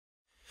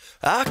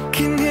I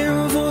can hear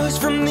a voice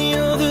from the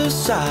other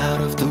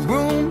side of the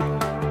room.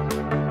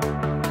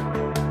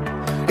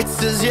 It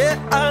says, yeah,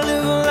 I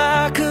live a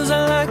lie 'cause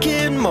I like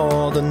it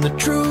more than the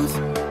truth.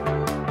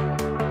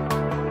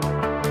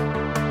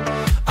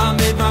 I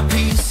made my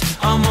peace,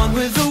 I'm on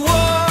with the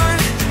war,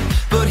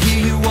 but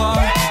here you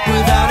are,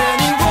 without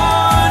any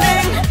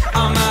warning.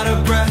 I'm out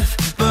of breath,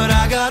 but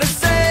I gotta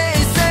say.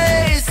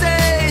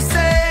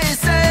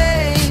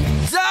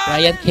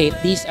 Ryan, Cate,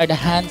 these are the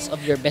hands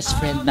of your best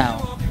friend now,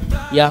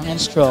 young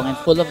and strong and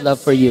full of love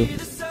for you,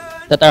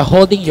 that are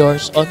holding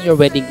yours on your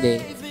wedding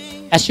day,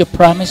 as you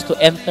promise to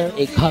enter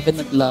a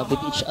covenant love with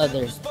each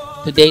other,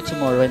 today,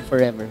 tomorrow, and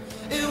forever.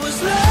 It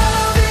was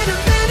love in a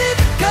minute,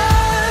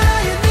 God,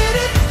 I admit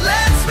it.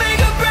 Let's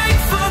make a break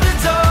for the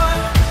door.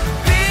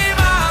 Be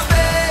my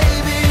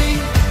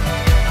baby,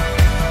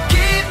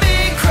 keep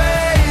me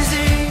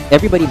crazy.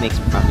 Everybody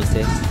makes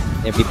promises.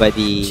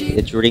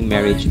 Everybody during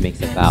marriage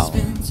makes a vow.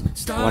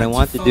 What I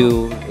want to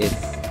do is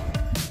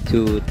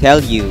to tell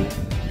you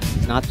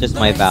not just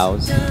my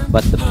vows,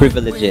 but the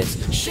privileges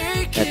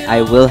that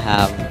I will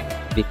have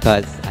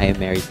because I am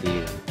married to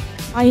you.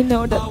 I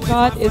know that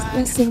God is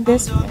blessing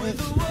this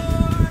marriage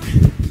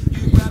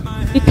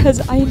because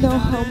I know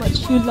how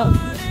much you love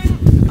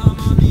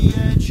me.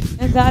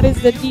 And that is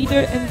the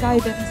leader and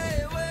guidance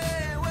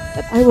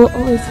that I will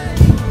always have.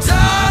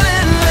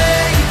 Darling,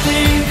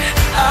 lately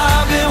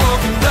I've been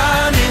walking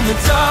around in the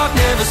dark,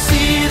 never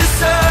see the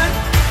sun.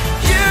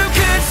 You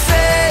could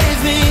save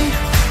me,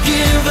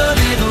 give a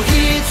little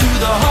heat to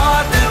the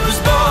heart that was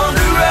born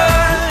to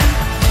run.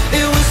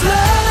 It was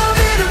love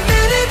in a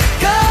minute,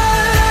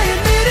 God, I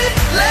admit it.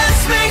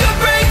 Let's make a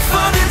break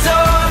for the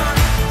door.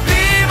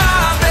 Be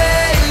my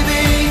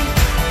baby,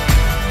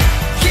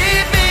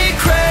 keep me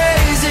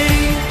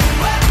crazy.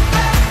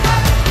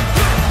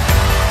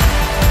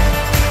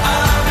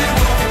 I've been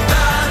walking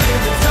around in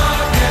the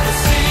dark, never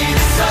see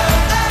the sun.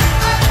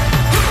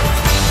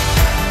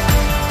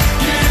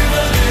 Give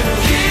a little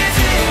heat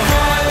to your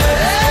heart that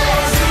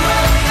was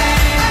born to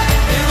run.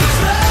 It was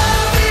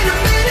love in a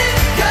minute,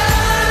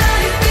 God, I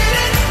admit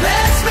it.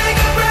 Let's make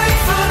a break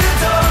for the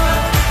door.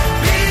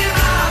 Be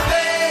my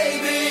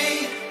baby,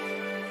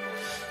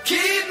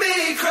 keep me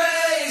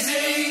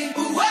crazy.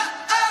 Ooh,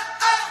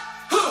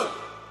 huh.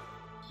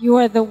 You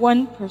are the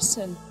one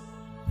person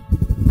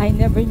I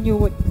never knew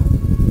would.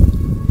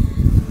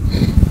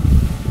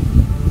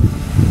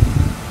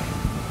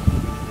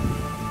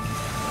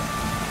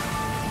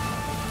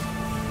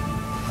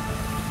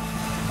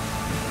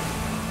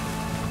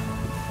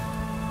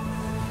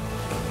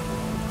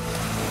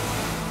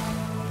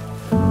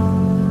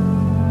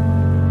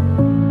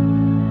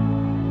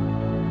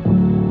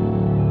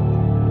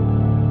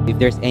 If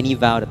there's any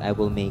vow that I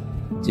will make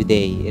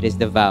today, it is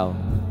the vow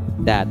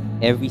that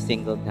every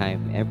single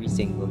time, every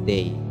single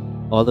day,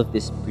 all of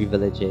these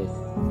privileges,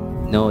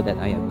 know that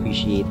I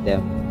appreciate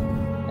them.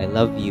 I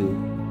love you,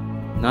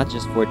 not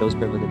just for those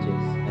privileges.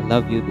 I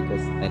love you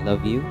because I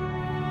love you.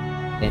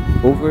 And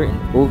over and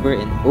over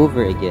and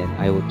over again,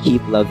 I will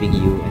keep loving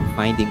you and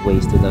finding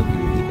ways to love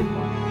you even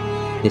more.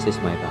 This is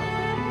my vow.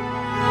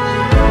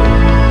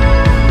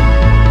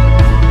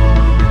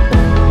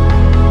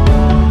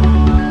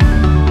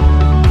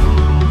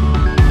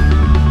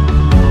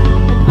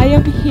 I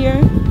am here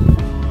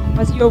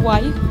as your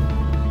wife,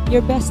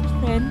 your best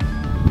friend,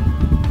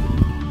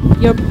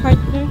 your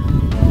partner,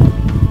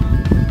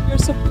 your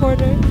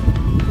supporter,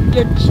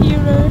 your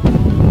cheerer,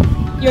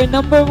 your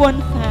 #1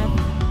 fan,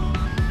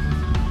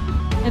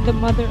 and the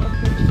mother of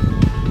your children.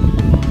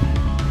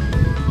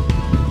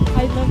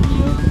 I love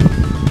you.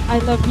 I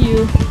love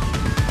you.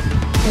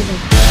 I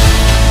love you.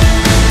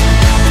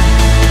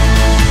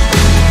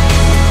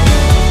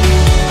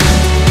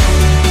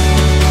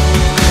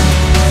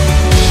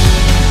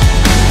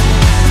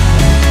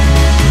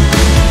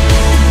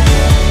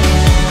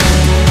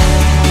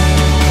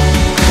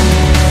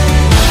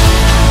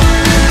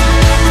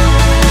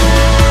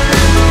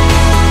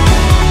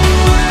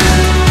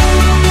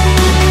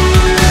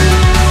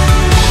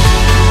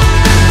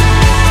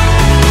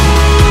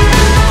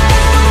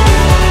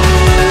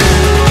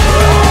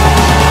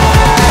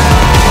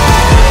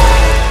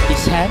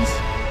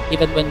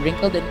 Even when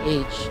wrinkled in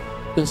age,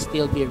 will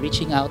still be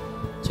reaching out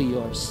to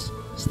yours,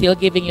 still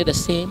giving you the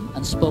same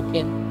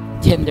unspoken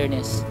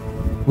tenderness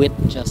with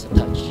just a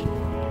touch.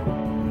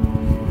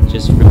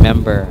 Just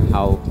remember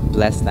how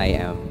blessed I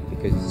am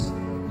because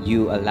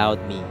you allowed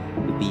me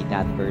to be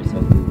that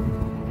person who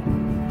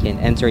can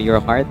enter your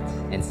heart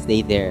and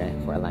stay there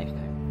for a lifetime.